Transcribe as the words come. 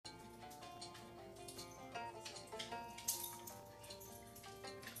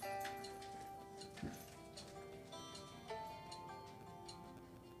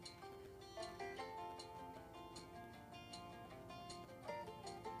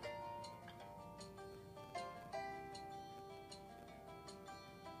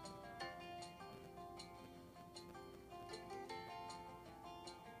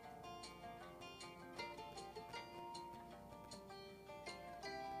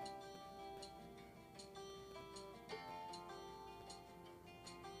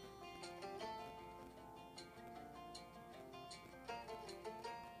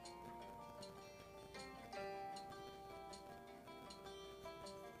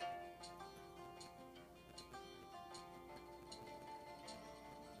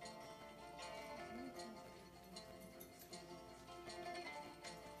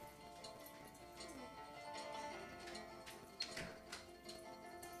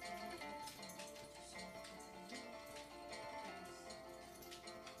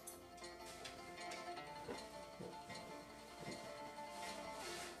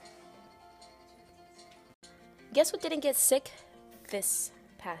Guess who didn't get sick this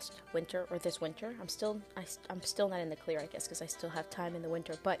past winter or this winter? I'm still not in the clear, I guess, because I still have time in the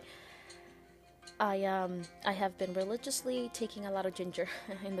winter. But I have been religiously taking a lot of ginger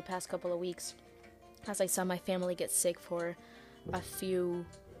in the past couple of weeks, as I saw my family get sick for a few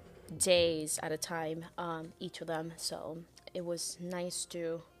days at a time, each of them. So it was nice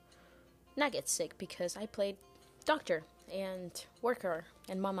to not get sick because I played doctor and worker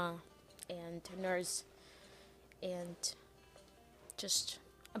and mama and nurse and just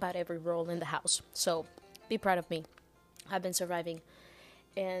about every role in the house. So be proud of me. I've been surviving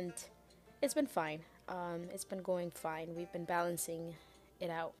and it's been fine. It's been going fine. We've been balancing it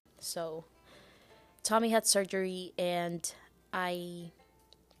out. So Tommy had surgery and I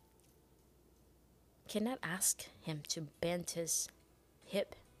cannot ask him to bend his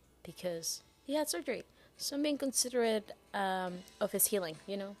hip because he had surgery. So I'm being considerate of his healing,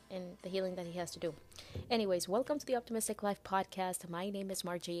 and the healing that he has to do. Anyways, welcome to the Optimistic Life podcast. My name is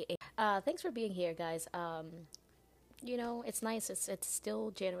Margie. Thanks for being here, guys. It's nice. It's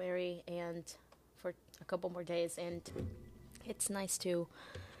still January and for a couple more days, and it's nice to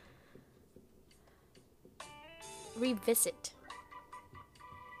revisit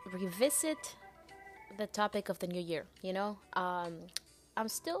the topic of the new year. I'm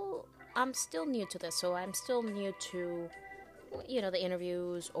still new to this, so I'm still new to, the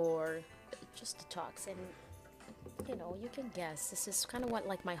interviews or just the talks. And, you can guess, this is kind of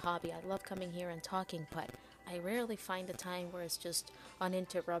like my hobby. I love coming here and talking, but I rarely find the time where it's just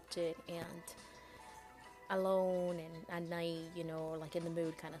uninterrupted and alone and at night, or like in the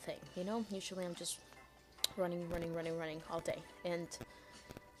mood kind of thing, Usually I'm just running all day. And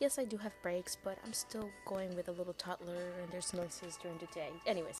yes, I do have breaks, but I'm still going with a little toddler and there's noises during the day.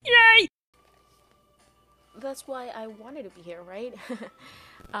 Anyways. Yay! That's why I wanted to be here, right?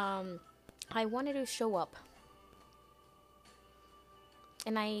 I wanted to show up.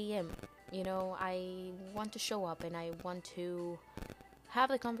 And I am. I want to show up and I want to have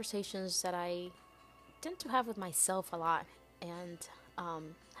the conversations that I tend to have with myself a lot. And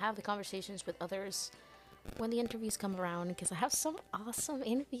have the conversations with others when the interviews come around, because I have some awesome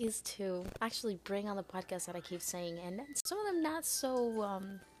interviews to actually bring on the podcast that I keep saying, and some of them not so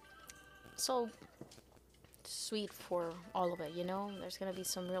sweet for all of it. There's gonna be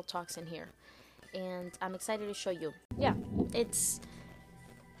some real talks in here, and I'm excited to show you. Yeah, it's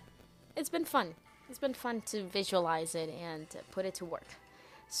been fun. It's been fun to visualize it and put it to work.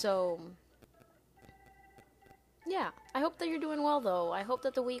 So yeah, I hope that you're doing well, though. I hope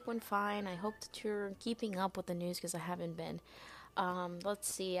that the week went fine. I hope that you're keeping up with the news, because I haven't been. Let's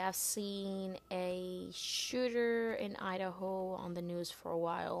see. I've seen a shooter in Idaho on the news for a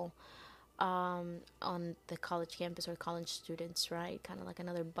while, on the college campus or college students, right? Kind of like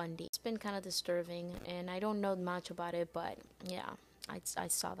another Bundy. It's been kind of disturbing, and I don't know much about it, but yeah, I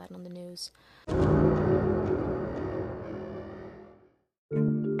saw that on the news.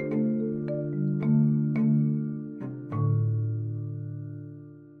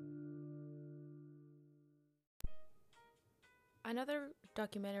 Another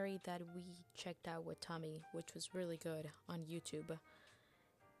documentary that we checked out with Tommy, which was really good on YouTube,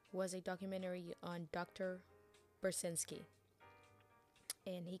 was a documentary on Dr. Burzynski.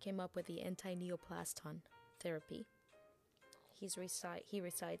 And he came up with the anti-neoplaston therapy. He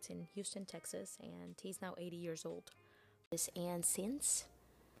resides in Houston, Texas, and he's now 80 years old. And since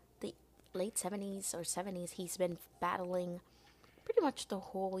the late 70s, he's been battling pretty much the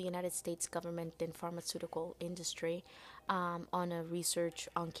whole United States government and pharmaceutical industry on a research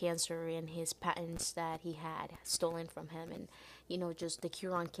on cancer and his patents that he had stolen from him, and just the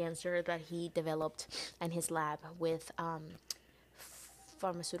cure on cancer that he developed in his lab with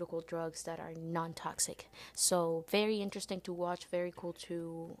pharmaceutical drugs that are non-toxic. So very interesting to watch, very cool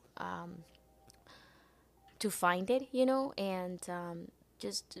to find it, and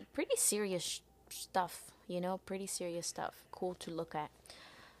just pretty serious stuff. Pretty serious stuff. Cool to look at.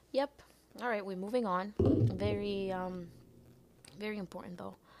 Yep. All right, we're moving on. Very important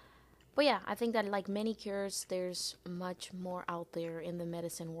though. But yeah, I think that like many cures, there's much more out there in the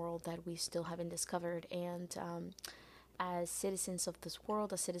medicine world that we still haven't discovered. And as citizens of this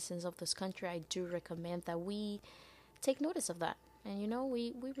world, as citizens of this country, I do recommend that we take notice of that. And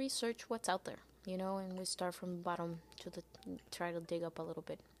we research what's out there, and we start from the bottom try to dig up a little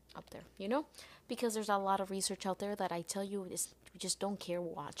bit up there, because there's a lot of research out there that I tell you we just don't care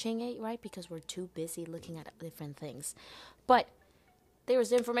watching it, right? Because we're too busy looking at different things. But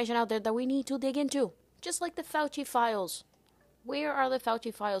there's information out there that we need to dig into, just like the Fauci files. Where are the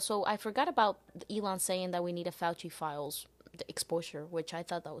Fauci files? So I forgot about Elon saying that we need a Fauci files. the exposure, which I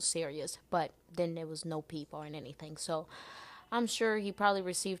thought that was serious. But then there was no people or anything, so I'm sure he probably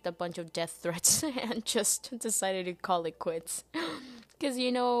received a bunch of death threats and just decided to call it quits. Because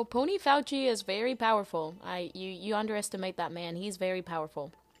Pony Fauci is very powerful. You underestimate that man. He's very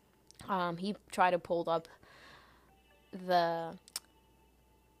powerful. He tried to pull up the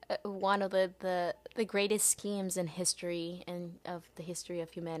one of the greatest schemes in history and of the history of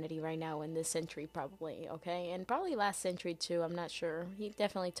humanity right now in this century, probably. Okay, and probably last century too. I'm not sure. He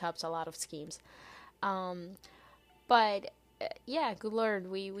definitely tops a lot of schemes. But yeah, good Lord,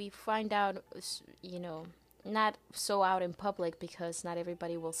 we find out, not so out in public because not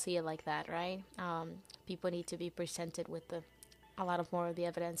everybody will see it like that, right? People need to be presented with a lot of more of the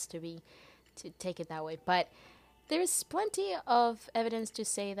evidence to take it that way. But there's plenty of evidence to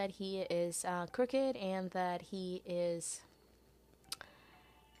say that he is crooked and that he is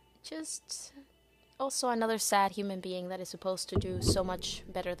just also another sad human being that is supposed to do so much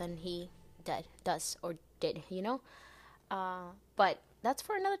better than he does or did, but that's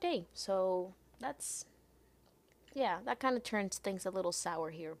for another day. So that kind of turns things a little sour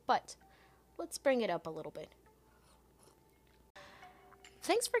here, but let's bring it up a little bit.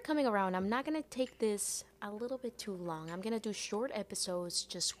 Thanks for coming around. I'm not going to take this a little bit too long. I'm going to do short episodes,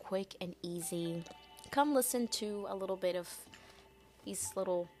 just quick and easy. Come listen to a little bit of these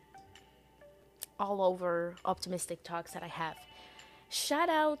little all over optimistic talks that I have. Shout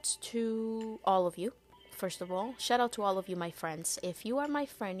out to all of you. First of all, shout out to all of you, my friends. If you are my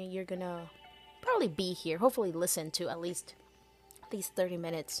friend, you're going to probably be here. Hopefully listen to at least these 30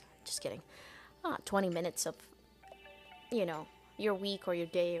 minutes. Just kidding. 20 minutes of, your week or your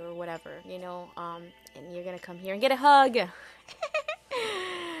day or whatever, and you're gonna come here and get a hug.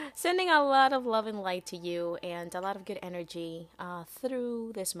 Sending a lot of love and light to you and a lot of good energy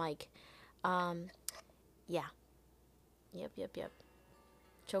through this mic. Yeah. Yep.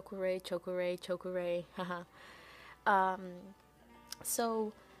 Chokure.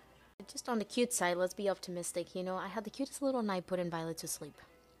 So, just on the cute side, let's be optimistic. I had the cutest little night putting Violet to sleep.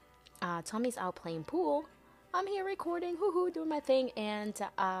 Tommy's out playing pool. I'm here recording, doing my thing, and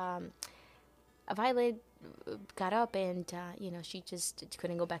Violet got up and, she just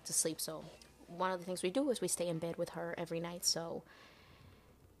couldn't go back to sleep, so one of the things we do is we stay in bed with her every night, so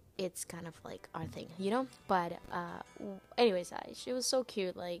it's kind of like our thing, but, anyways, she was so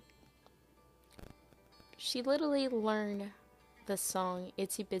cute, she literally learned the song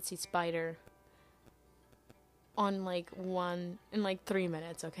Itsy Bitsy Spider on in 3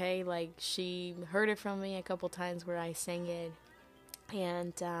 minutes, okay? She heard it from me a couple times where I sang it,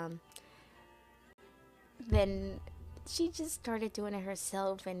 and then she just started doing it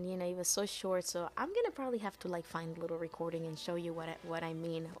herself, and it was so short, so I'm gonna probably have to find a little recording and show you what I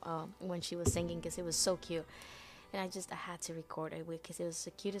mean when she was singing, because it was so cute, and I had to record it because it was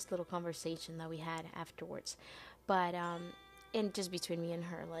the cutest little conversation that we had afterwards. But and just between me and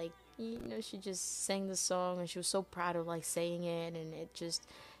her, she just sang the song, and she was so proud of saying it, and it just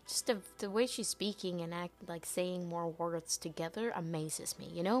the way she's speaking and act saying more words together amazes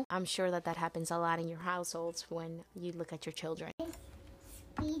me. I'm sure that happens a lot in your households when you look at your children.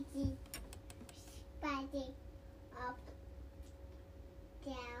 Speedy, spider, up,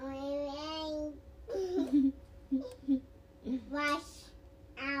 down, wash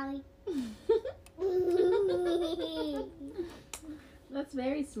out. That's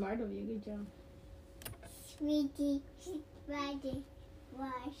very smart of you. Good job. Sweetie, spider,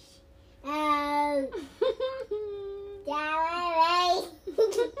 wash out. Down,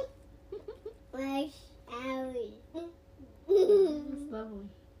 wash out. That's lovely.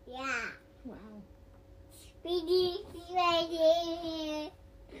 Yeah. Wow. Speedy, spider,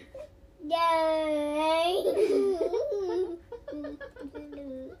 down.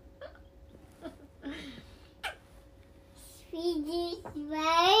 Speedy,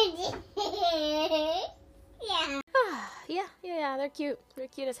 spider. Yeah. Yeah, they're cute. They're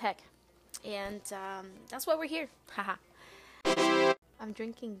cute as heck. And that's why we're here. Haha. I'm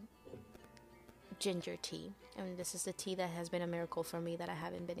drinking ginger tea. And this is the tea that has been a miracle for me, that I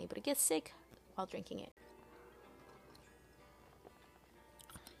haven't been able to get sick while drinking it.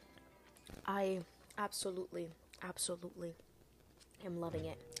 I absolutely am loving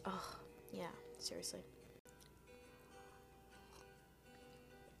it. Oh, yeah, seriously.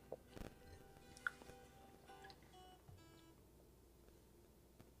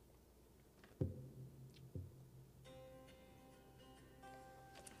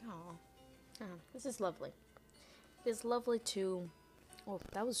 This is lovely. It's lovely to... Oh,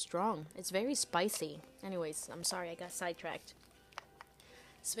 that was strong. It's very spicy. Anyways, I'm sorry, I got sidetracked.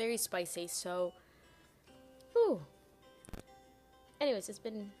 It's very spicy, so... Ooh. Anyways, it's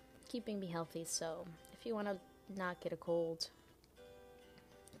been keeping me healthy, so if you want to not get a cold,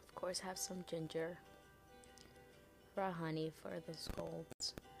 of course have some ginger, raw honey for those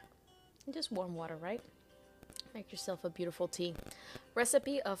colds, and just warm water, right? Make yourself a beautiful tea.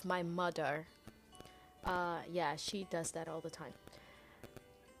 Recipe of my mother. Yeah, she does that all the time.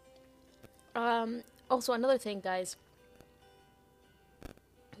 Also another thing, guys.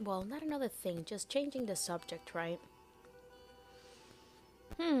 Well, not another thing, just changing the subject, right?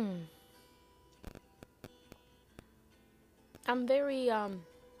 I'm very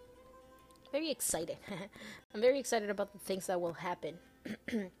excited. I'm very excited about the things that will happen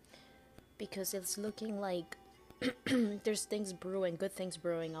because it's looking like there's things brewing, good things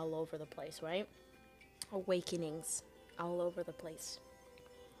brewing all over the place, right? Awakenings all over the place.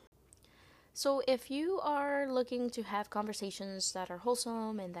 So if you are looking to have conversations that are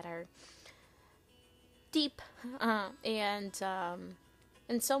wholesome and that are deep, and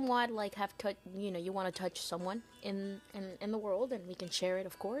somewhat like have you want to touch someone in the world, and we can share it,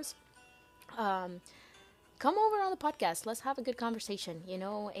 of course. Come over on the podcast. Let's have a good conversation,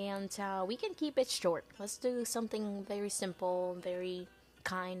 and we can keep it short. Let's do something very simple, very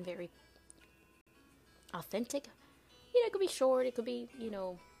kind, very authentic. It could be short, it could be,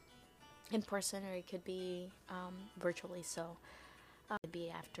 in person, or it could be virtually. So it could be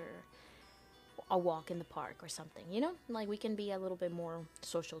after a walk in the park or something, like we can be a little bit more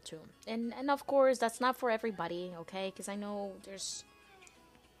social too. And of course, that's not for everybody, okay? Because I know there's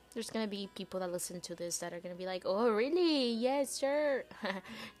gonna be people that listen to this that are gonna be like, oh really, yes, sure.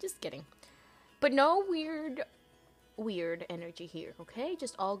 Just kidding. But no weird energy here, okay?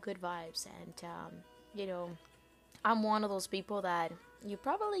 Just all good vibes. And I'm one of those people that you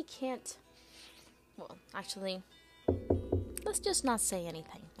probably can't, well, actually, let's just not say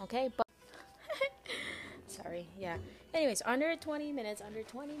anything, okay? But sorry, yeah. Anyways, under 20 minutes, 5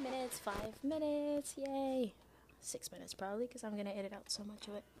 minutes, yay. 6 minutes probably, because I'm gonna edit out so much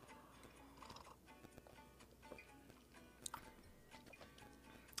of it.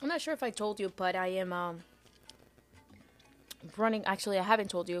 I'm not sure if I told you, but I am running. Actually, I haven't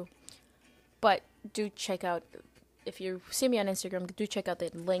told you, but do check out, if you see me on Instagram, do check out the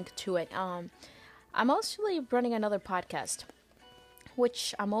link to it. I'm actually running another podcast,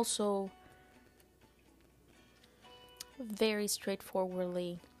 which I'm also very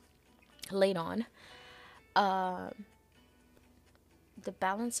straightforwardly laid on. The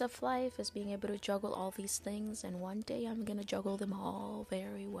balance of life is being able to juggle all these things, and one day I'm gonna juggle them all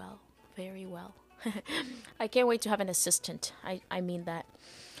very well. I can't wait to have an assistant. I mean that.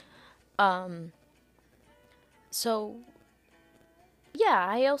 So yeah,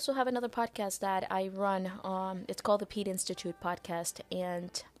 I also have another podcast that I run. It's called the Pete Institute podcast,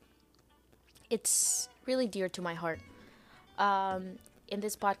 and it's really dear to my heart. In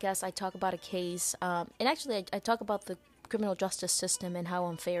this podcast, I talk about a case, and actually I talk about the criminal justice system and how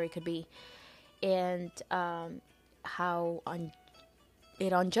unfair it could be, and how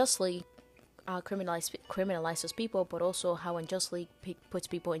it unjustly criminalizes people, but also how unjustly puts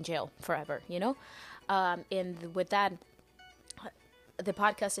people in jail forever, and with that, the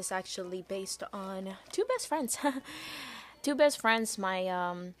podcast is actually based on two best friends,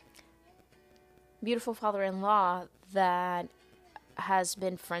 my beautiful father-in-law that has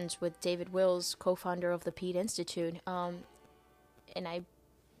been friends with David Wills, co-founder of the Pete Institute, and they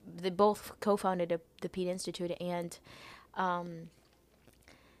both co-founded the Pete Institute, and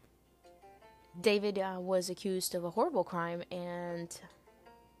David was accused of a horrible crime, and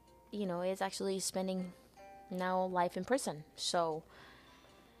is actually spending now life in prison. So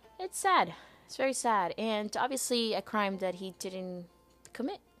it's sad. It's very sad, and obviously a crime that he didn't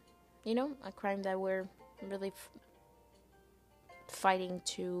commit. A crime that we're really fighting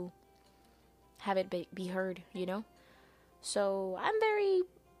to have it be heard, So I'm very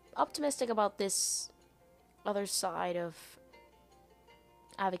optimistic about this other side of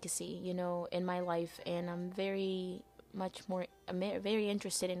advocacy, in my life, and I'm very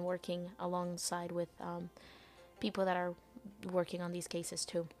interested in working alongside with people that are working on these cases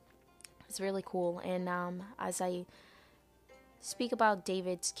too. It's really cool. And as I speak about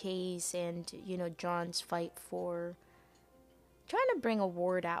David's case and John's fight for trying to bring a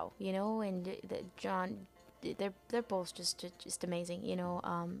word out, and John, they're both just amazing,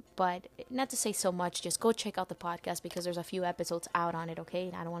 but not to say so much, just go check out the podcast because there's a few episodes out on it, okay?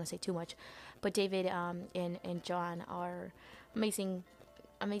 And I don't want to say too much, but David and John are amazing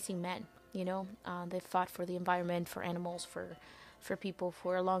men, they fought for the environment, for animals, for people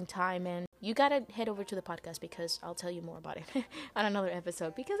for a long time, and you gotta head over to the podcast because I'll tell you more about it on another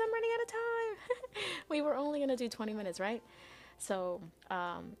episode because I'm running out of time. We were only gonna do 20 minutes, right? So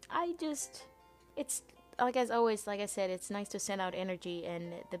I just, it's like as always, like I said, it's nice to send out energy,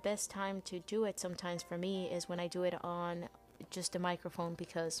 and the best time to do it sometimes for me is when I do it on just a microphone,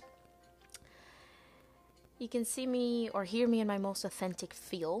 because you can see me or hear me in my most authentic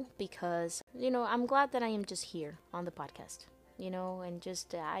feel, because I'm glad that I am just here on the podcast, and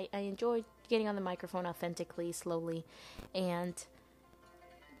just I enjoy getting on the microphone authentically, slowly, and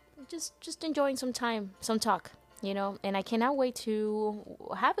just enjoying some time, some talk, and I cannot wait to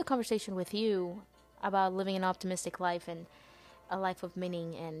have a conversation with you about living an optimistic life and a life of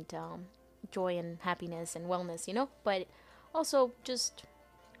meaning and joy and happiness and wellness, but also just,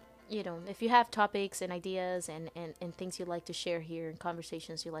 if you have topics and ideas and things you'd like to share here and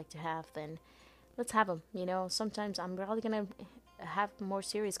conversations you'd like to have, then let's have them. Sometimes I'm probably going to have more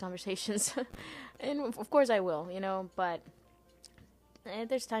serious conversations and of course I will, but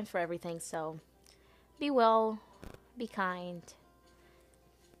there's time for everything. So be well, be kind,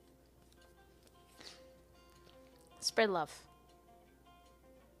 spread love.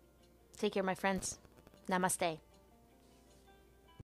 Take care, my friends. Namaste.